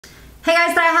Hey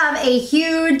guys, I have a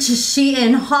huge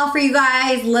SHEIN haul for you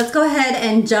guys. Let's go ahead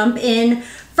and jump in.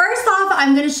 First off,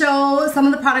 I'm gonna show some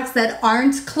of the products that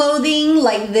aren't clothing,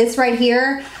 like this right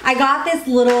here. I got this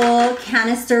little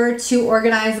canister to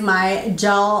organize my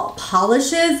gel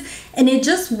polishes, and it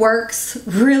just works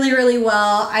really, really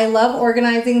well. I love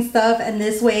organizing stuff, and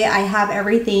this way I have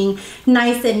everything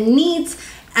nice and neat.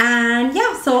 And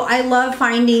yeah, so I love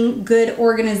finding good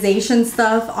organization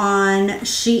stuff on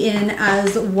SHEIN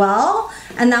as well.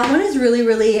 And that one is really,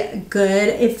 really good.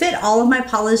 It fit all of my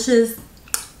polishes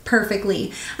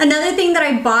perfectly. Another thing that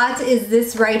I bought is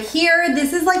this right here.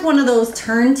 This is like one of those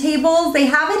turntables. They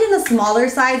have it in a smaller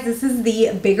size. This is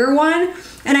the bigger one.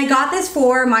 And I got this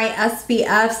for my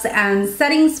SPFs and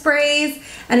setting sprays,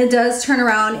 and it does turn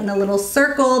around in a little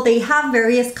circle. They have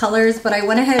various colors, but I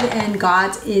went ahead and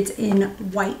got it in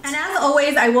white. And as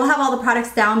always, I will have all the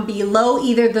products down below,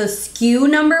 either the SKU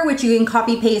number, which you can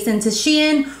copy paste into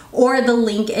SHEIN, or the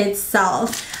link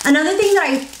itself. Another thing that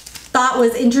I thought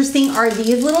was interesting are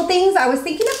these little things. I was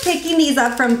thinking of picking these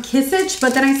up from Kissitch,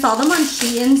 but then I saw them on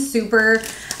SHEIN super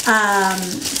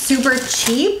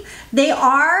cheap. They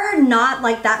are not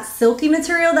like that silky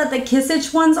material that the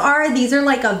Kissitch ones are. These are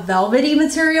like a velvety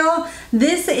material.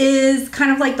 This is kind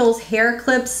of like those hair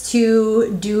clips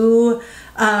to do,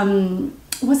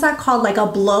 what's that called? Like a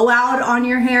blowout on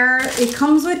your hair. It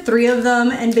comes with 3 of them,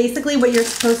 and basically what you're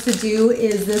supposed to do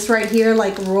is this right here,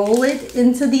 like roll it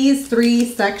into these 3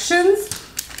 sections.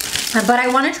 But I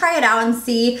want to try it out and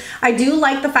see. I do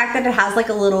like the fact that it has like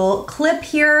a little clip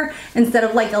here instead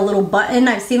of like a little button.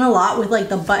 I've seen a lot with like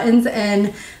the buttons,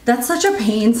 and that's such a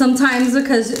pain sometimes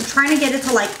because trying to get it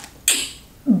to like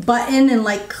button and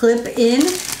like clip in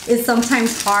is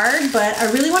sometimes hard. But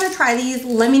I really want to try these.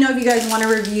 Let me know if you guys want to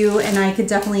review, and I could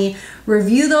definitely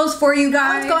review those for you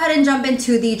guys. Let's go ahead and jump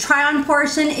into the try on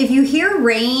portion. If you hear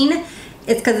rain,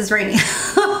 it's because it's raining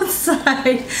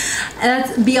outside.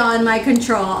 That's beyond my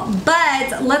control.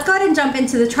 But let's go ahead and jump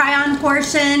into the try on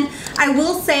portion. I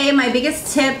will say my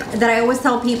biggest tip that I always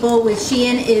tell people with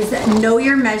SHEIN is know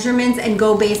your measurements and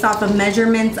go based off of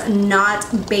measurements, not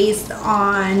based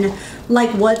on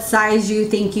like what size you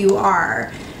think you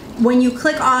are. When you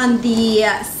click on the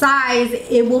size,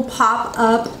 it will pop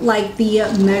up like the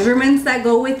measurements that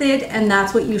go with it, and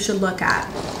that's what you should look at.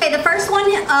 Okay, the first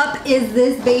one up is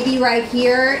this baby right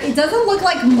here. It doesn't look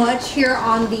like much here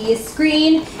on the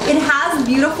screen. It has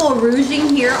beautiful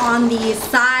rouging here on the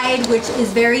side, which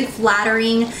is very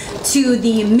flattering to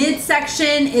the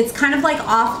midsection. It's kind of like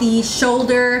off the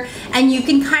shoulder, and you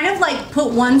can kind of like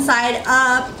put one side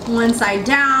up, one side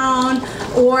down,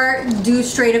 or do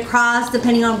straight across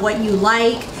depending on what you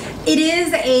like. It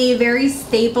is a very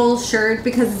staple shirt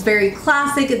because it's very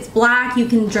classic. It's black. You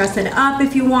can dress it up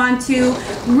if you want to.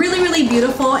 Really, really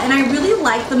beautiful, and I really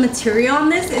like the material on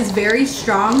this. It's very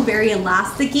strong, very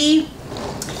elasticy.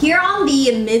 Here on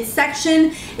the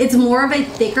midsection, it's more of a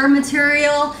thicker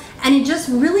material, and it just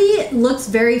really looks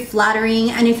very flattering.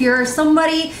 And if you're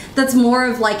somebody that's more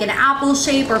of like an apple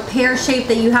shape or pear shape,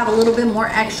 that you have a little bit more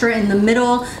extra in the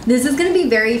middle, this is gonna be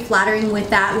very flattering with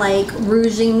that like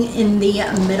rouging in the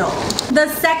middle. The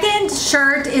second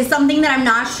shirt is something that I'm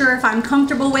not sure if I'm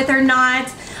comfortable with or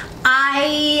not.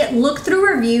 I looked through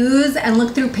reviews and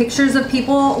looked through pictures of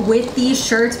people with these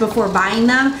shirts before buying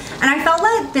them, and I felt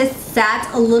like this sat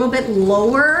a little bit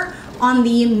lower on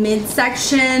the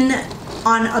midsection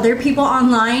on other people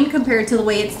online compared to the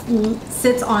way it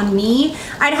sits on me.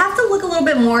 I'd have to look a little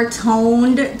bit more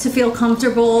toned to feel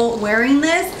comfortable wearing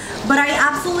this, but I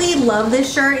absolutely love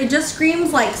this shirt. It just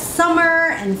screams like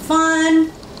summer and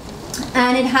fun,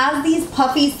 and it has these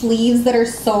puffy sleeves that are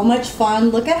so much fun.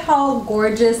 Look at how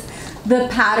gorgeous the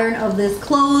pattern of this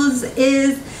clothes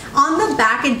is. On the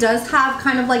back, it does have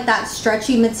kind of like that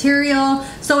stretchy material,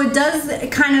 so it does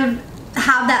kind of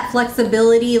have that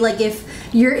flexibility, like if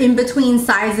you're in between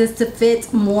sizes, to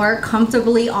fit more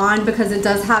comfortably on, because it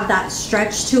does have that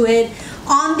stretch to it.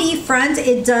 On the front,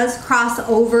 it does cross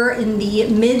over in the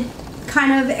mid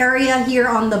kind of area here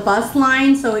on the bust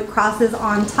line, so it crosses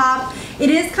on top. It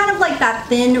is kind of like that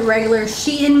thin regular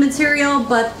SHEIN material,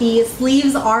 but the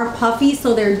sleeves are puffy,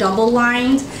 so they're double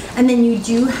lined, and then you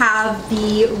do have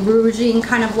the rouging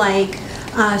kind of like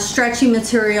stretchy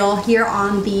material here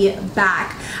on the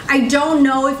back. I don't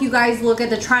know, if you guys look at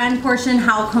the try-on portion,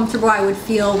 how comfortable I would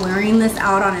feel wearing this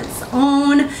out on its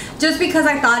own, just because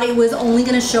I thought it was only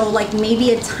going to show like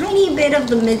maybe a tiny bit of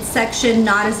the midsection,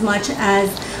 not as much as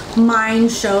mine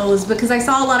shows, because I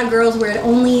saw a lot of girls where it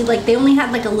only like they only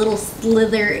had like a little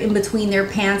slither in between their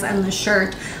pants and the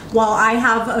shirt, while I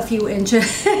have a few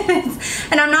inches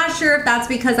and I'm not sure if that's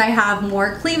because I have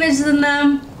more cleavage than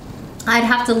them, I'd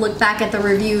have to look back at the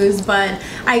reviews, but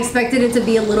I expected it to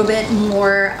be a little bit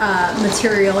more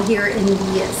material here in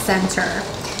the center.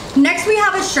 Next, we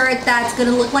have a shirt that's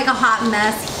gonna look like a hot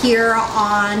mess here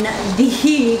on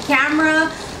the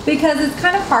camera because it's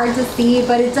kind of hard to see,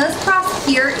 but it does cross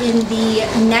here in the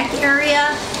neck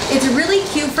area. It's really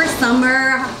cute for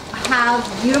summer, have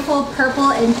beautiful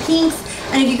purple and pinks.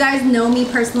 And if you guys know me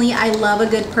personally, I love a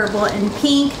good purple and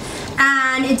pink.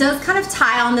 And it does kind of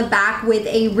tie on the back with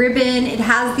a ribbon. It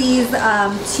has these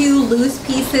two loose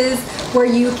pieces where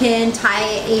you can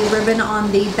tie a ribbon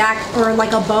on the back or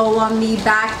like a bow on the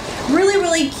back. Really,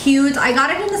 really cute. I got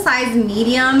it in a size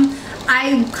medium.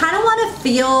 I kind of want to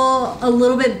feel a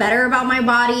little bit better about my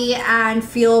body and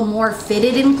feel more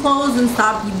fitted in clothes and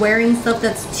stop wearing stuff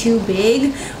that's too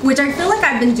big, which I feel like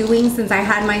I've been doing since I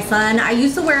had my son. I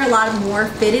used to wear a lot of more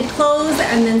fitted clothes,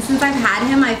 and then since I've had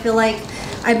him, I feel like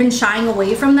I've been shying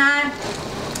away from that.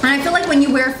 And I feel like when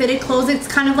you wear fitted clothes, it's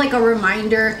kind of like a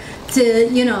reminder to,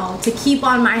 you know, to keep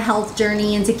on my health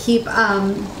journey and to keep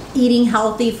eating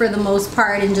healthy for the most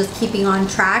part and just keeping on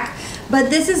track. But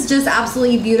this is just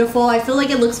absolutely beautiful. I feel like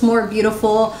it looks more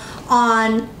beautiful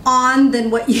on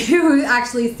than what you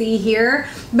actually see here.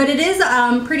 But it is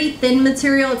pretty thin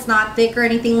material. It's not thick or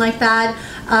anything like that.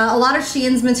 A lot of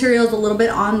SHEIN's material is a little bit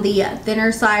on the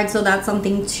thinner side, so that's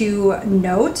something to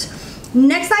note.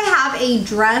 Next, I have a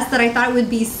dress that I thought would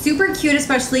be super cute,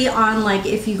 especially on like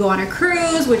if you go on a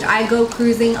cruise, which I go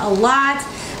cruising a lot.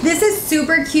 This is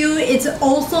super cute. It's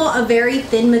also a very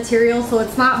thin material, so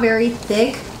it's not very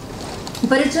thick,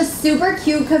 but it's just super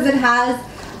cute because it has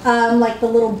like the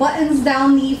little buttons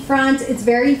down the front. It's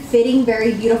very fitting,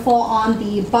 very beautiful on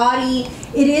the body.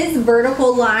 It is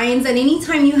vertical lines, and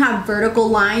anytime you have vertical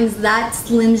lines, that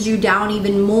slims you down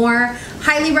even more.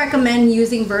 Highly recommend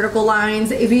using vertical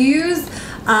lines. If you use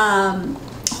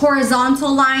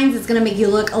horizontal lines, it's gonna make you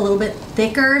look a little bit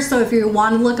thicker. So if you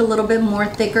want to look a little bit more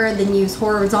thicker, then use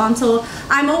horizontal.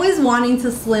 I'm always wanting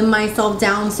to slim myself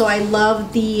down, so I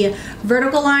love the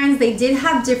vertical lines. They did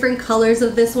have different colors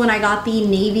of this one. I got the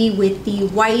navy with the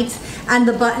white, and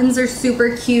the buttons are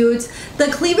super cute. The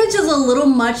cleavage is a little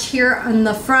much here on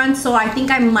the front, so I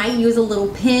think I might use a little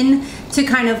pin to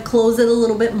kind of close it a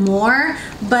little bit more,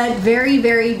 but very,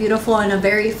 very beautiful and a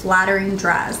very flattering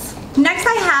dress. Next,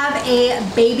 I have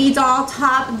a baby doll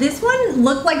top. This one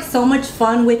looked like so much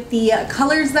fun with the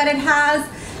colors that it has.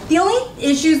 The only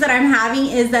issues that I'm having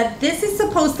is that this is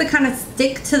supposed to kind of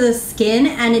stick to the skin,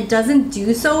 and it doesn't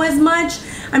do so as much.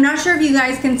 I'm not sure if you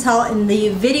guys can tell in the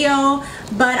video,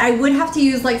 but I would have to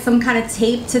use like some kind of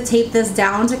tape to tape this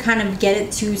down to kind of get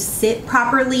it to sit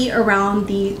properly around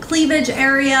the cleavage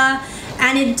area.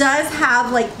 And it does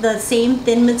have like the same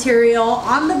thin material.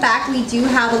 On the back, we do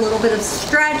have a little bit of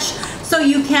stretch, so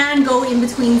you can go in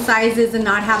between sizes and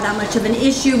not have that much of an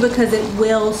issue because it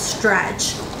will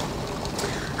stretch.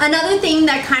 Another thing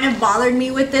that kind of bothered me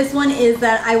with this one is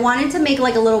that I wanted to make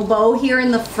like a little bow here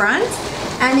in the front,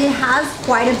 and it has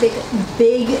quite a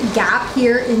big gap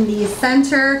here in the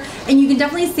center, and you can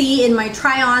definitely see in my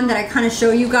try on that I kind of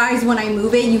show you guys when I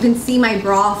move it, you can see my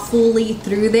bra fully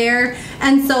through there.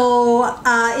 And so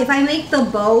if I make the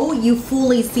bow, you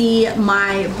fully see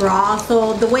my bra.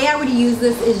 So the way I would use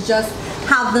this is just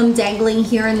have them dangling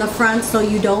here in the front so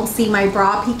you don't see my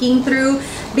bra peeking through,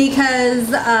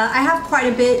 because I have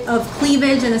quite a bit of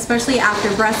cleavage, and especially after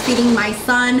breastfeeding my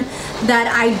son,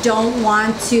 that I don't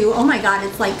want to, oh my god,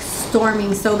 it's like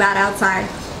storming so bad outside,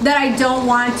 that I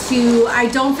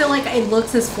don't feel like it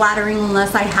looks as flattering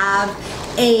unless I have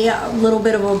a little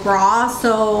bit of a bra.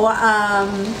 So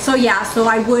yeah, so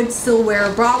I would still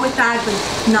wear a bra with that,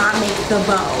 but not make the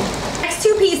bow. Next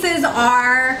two pieces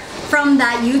are from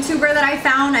that YouTuber that I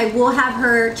found. I will have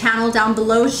her channel down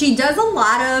below. She does a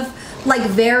lot of like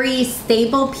very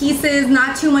staple pieces,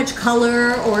 not too much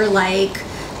color or like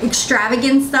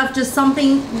extravagant stuff, just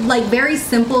something like very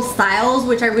simple styles,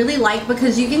 which I really like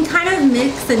because you can kind of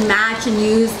mix and match and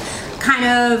use kind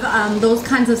of those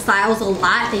kinds of styles a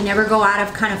lot. They never go out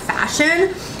of kind of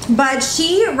fashion. But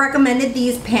she recommended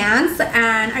these pants,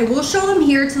 and I will show them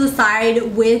here to the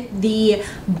side with the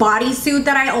bodysuit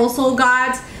that I also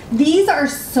got. These are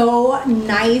so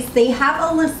nice. They have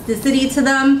elasticity to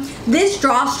them. This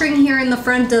drawstring here in the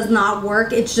front does not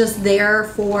work. It's just there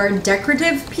for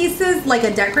decorative pieces, like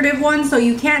a decorative one, so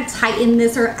you can't tighten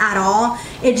this or at all.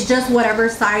 It's just whatever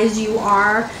size you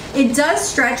are. It does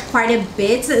stretch quite a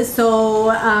bit,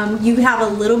 so you have a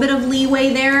little bit of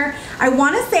leeway there. I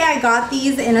want to say I got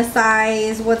these in a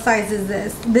size, what size is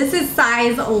this? This is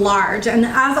size large, and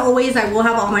as always, I will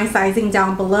have all my sizing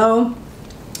down below.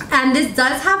 And this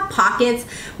does have pockets,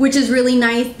 which is really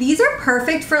nice. These are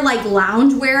perfect for like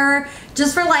loungewear,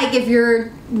 just for like if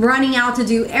you're running out to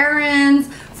do errands,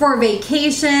 for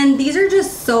vacation. These are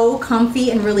just so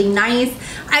comfy and really nice.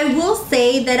 I will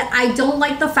say that I don't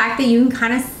like the fact that you can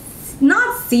kind of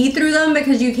not see through them,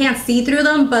 because you can't see through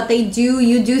them, but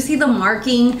you do see the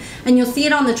marking, and you'll see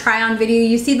it on the try on video.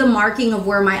 You see the marking of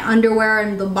where my underwear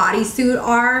and the bodysuit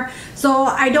are. So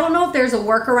I don't know if there's a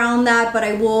workaround that, but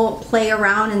I will play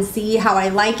around and see how I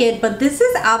like it. But this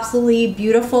is absolutely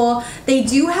beautiful. They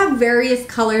do have various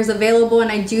colors available,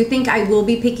 and I do think I will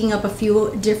be picking up a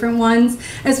few different ones,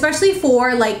 especially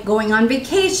for like going on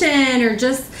vacation or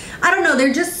just, I don't know,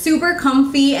 they're just super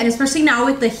comfy. And especially now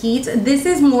with the heat, this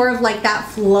is more of like that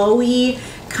flowy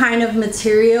kind of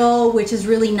material, which is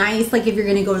really nice. Like if you're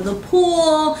gonna go to the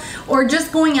pool or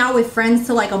just going out with friends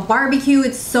to like a barbecue,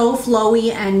 it's so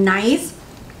flowy and nice.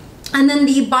 And then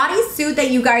the bodysuit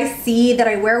that you guys see that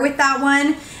I wear with that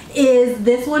one is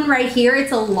this one right here.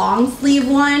 It's a long sleeve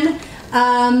one.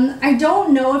 I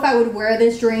don't know if I would wear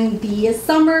this during the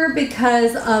summer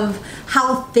because of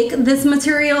how thick this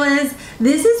material is.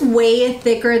 This is way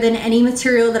thicker than any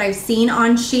material that I've seen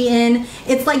on SHEIN.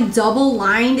 It's like double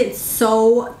lined. It's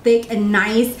so thick and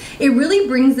nice. It really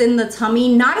brings in the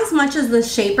tummy, not as much as the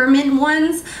Shaper Mint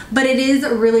ones, but it is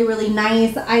really, really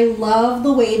nice. I love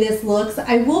the way this looks.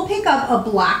 I will pick up a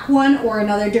black one or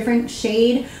another different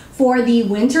shade for the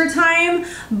winter time,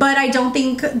 but I don't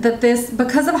think that this,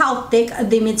 because of how thick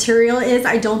the material is,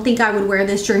 I don't think I would wear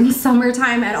this during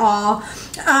summertime at all.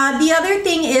 The other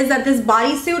thing is that this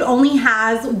bodysuit only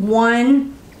has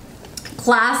one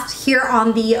clasp here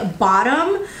on the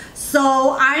bottom.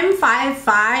 So I'm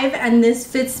 5'5", and this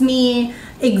fits me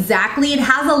exactly. It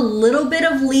has a little bit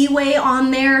of leeway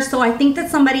on there, so I think that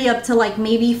somebody up to like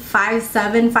maybe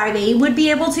 5'7", 5'8" would be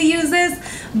able to use this.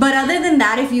 But other than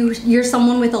that, if you're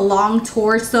someone with a long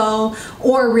torso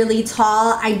or really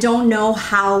tall, I don't know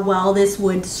how well this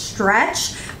would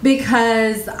stretch,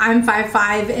 because I'm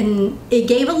 5'5", and it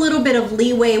gave a little bit of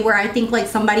leeway where I think like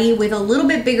somebody with a little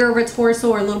bit bigger of a torso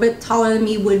or a little bit taller than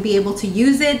me would be able to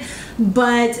use it.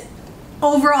 But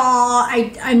overall,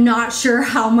 I'm not sure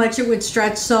how much it would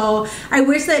stretch, so I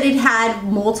wish that it had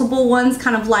multiple ones,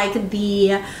 kind of like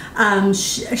the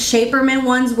Shaper Mint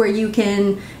ones, where you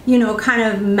can, you know, kind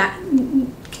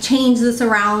of change this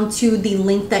around to the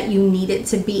length that you need it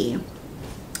to be.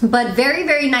 But very,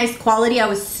 very nice quality. I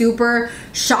was super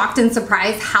shocked and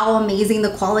surprised how amazing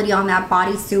the quality on that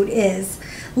bodysuit is.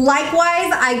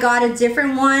 Likewise, I got a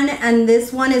different one, and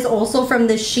this one is also from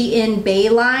the SHEIN Bay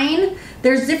line.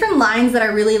 There's different lines that I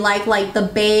really like the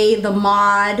Bay, the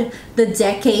Mod, the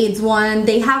Decades one.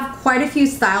 They have quite a few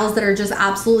styles that are just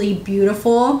absolutely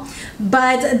beautiful.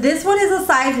 But this one is a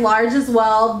size large as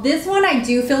well. This one I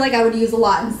do feel like I would use a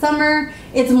lot in summer.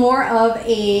 It's more of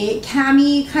a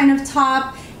cami kind of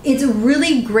top. It's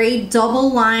really great,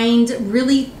 double lined,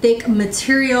 really thick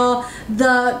material.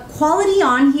 The quality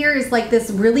on here is like this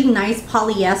really nice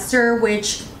polyester,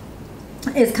 which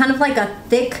is kind of like a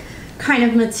thick kind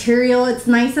of material. It's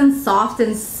nice and soft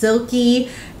and silky,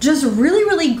 just really,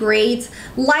 really great.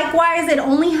 Likewise, it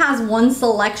only has one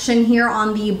selection here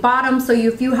on the bottom, so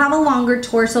if you have a longer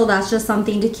torso, that's just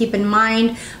something to keep in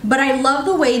mind. But I love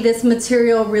the way this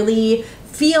material really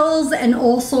feels and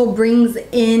also brings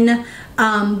in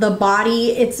the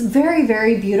body. It's very,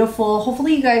 very beautiful.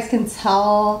 Hopefully you guys can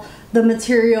tell the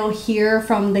material here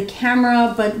from the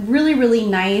camera, but really, really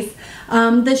nice.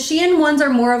 The SHEIN ones are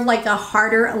more of like a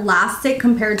harder elastic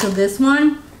compared to this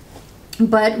one,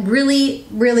 but really,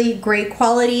 really great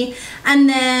quality. And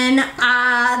then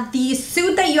the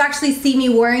suit that you actually see me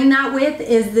wearing that with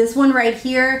is this one right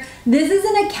here. This is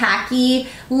in a khaki.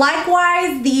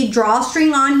 Likewise, the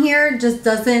drawstring on here just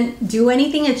doesn't do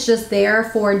anything. It's just there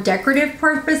for decorative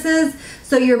purposes.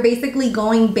 So you're basically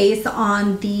going based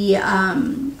on the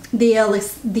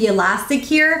elastic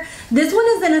here. This one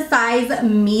is in a size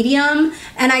medium,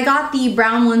 and I got the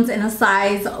brown ones in a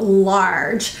size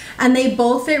large, and they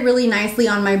both fit really nicely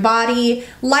on my body.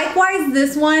 Likewise,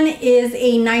 this one is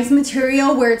a nice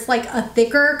material where it's like a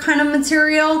thicker kind of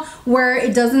material where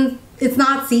it's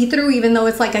not see-through, even though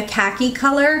it's like a khaki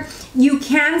color. You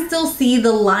can still see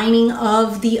the lining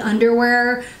of the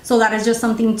underwear, so that is just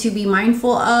something to be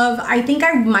mindful of. I think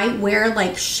I might wear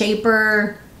like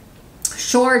Shaper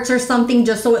shorts or something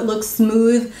just so it looks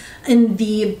smooth in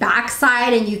the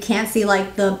backside and you can't see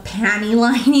like the panty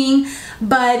lining,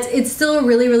 but it's still a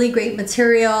really, really great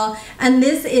material. And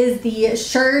this is the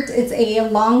shirt. It's a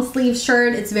long sleeve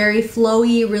shirt. It's very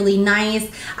flowy, really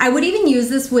nice. I would even use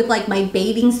this with like my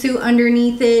bathing suit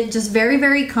underneath it. Just very,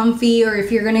 very comfy. Or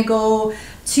if you're gonna go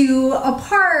to a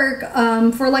park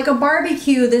for like a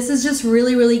barbecue, this is just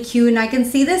really, really cute. And I can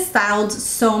see this styled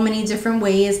so many different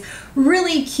ways.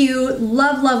 really cute.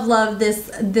 Love, love, love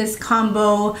this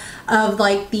combo of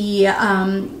like the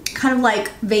kind of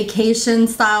like vacation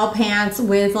style pants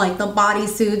with like the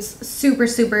bodysuits. Super,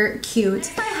 super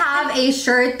cute. I have a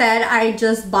shirt that I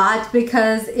just bought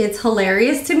because it's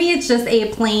hilarious to me. It's just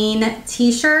a plain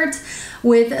t-shirt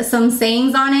with some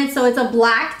sayings on it. So it's a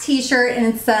black t-shirt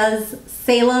and it says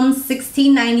Salem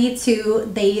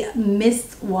 1692, they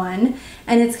missed one.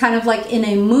 And it's kind of like in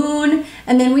a moon,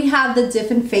 and then we have the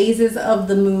different phases of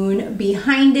the moon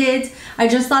behind it. I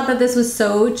just thought that this was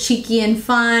so cheeky and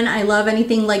fun. I love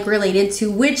anything like related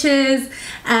to witches,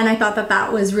 and I thought that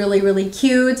that was really, really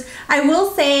cute. I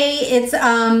will say it's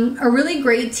a really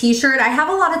great t-shirt. I have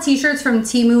a lot of t-shirts from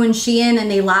Temu and SHEIN, and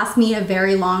they last me a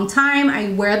very long time.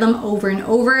 I wear them over and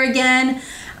over again.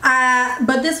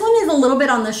 But this one is a little bit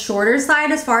on the shorter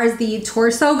side as far as the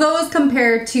torso goes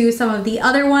compared to some of the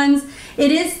other ones. It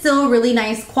is still really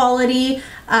nice quality,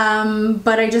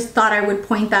 but I just thought I would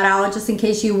point that out just in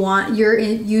case you're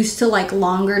used to like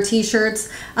longer t-shirts.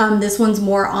 This one's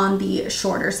more on the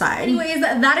shorter side. Anyways,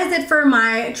 that is it for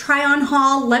my try on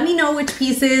haul. Let me know which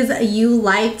pieces you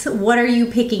liked. What are you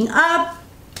picking up?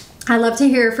 I'd love to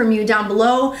hear from you down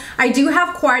below. I do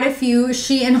have quite a few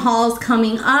SHEIN hauls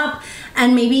coming up,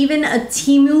 and maybe even a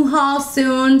Temu haul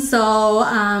soon. So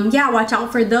yeah, watch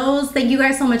out for those. Thank you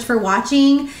guys so much for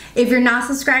watching. If you're not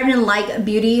subscribed and like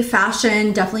beauty,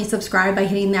 fashion, definitely subscribe by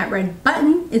hitting that red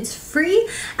button. It's free.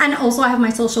 And also I have my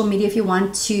social media if you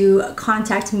want to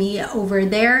contact me over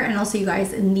there. And I'll see you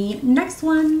guys in the next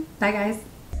one. Bye guys.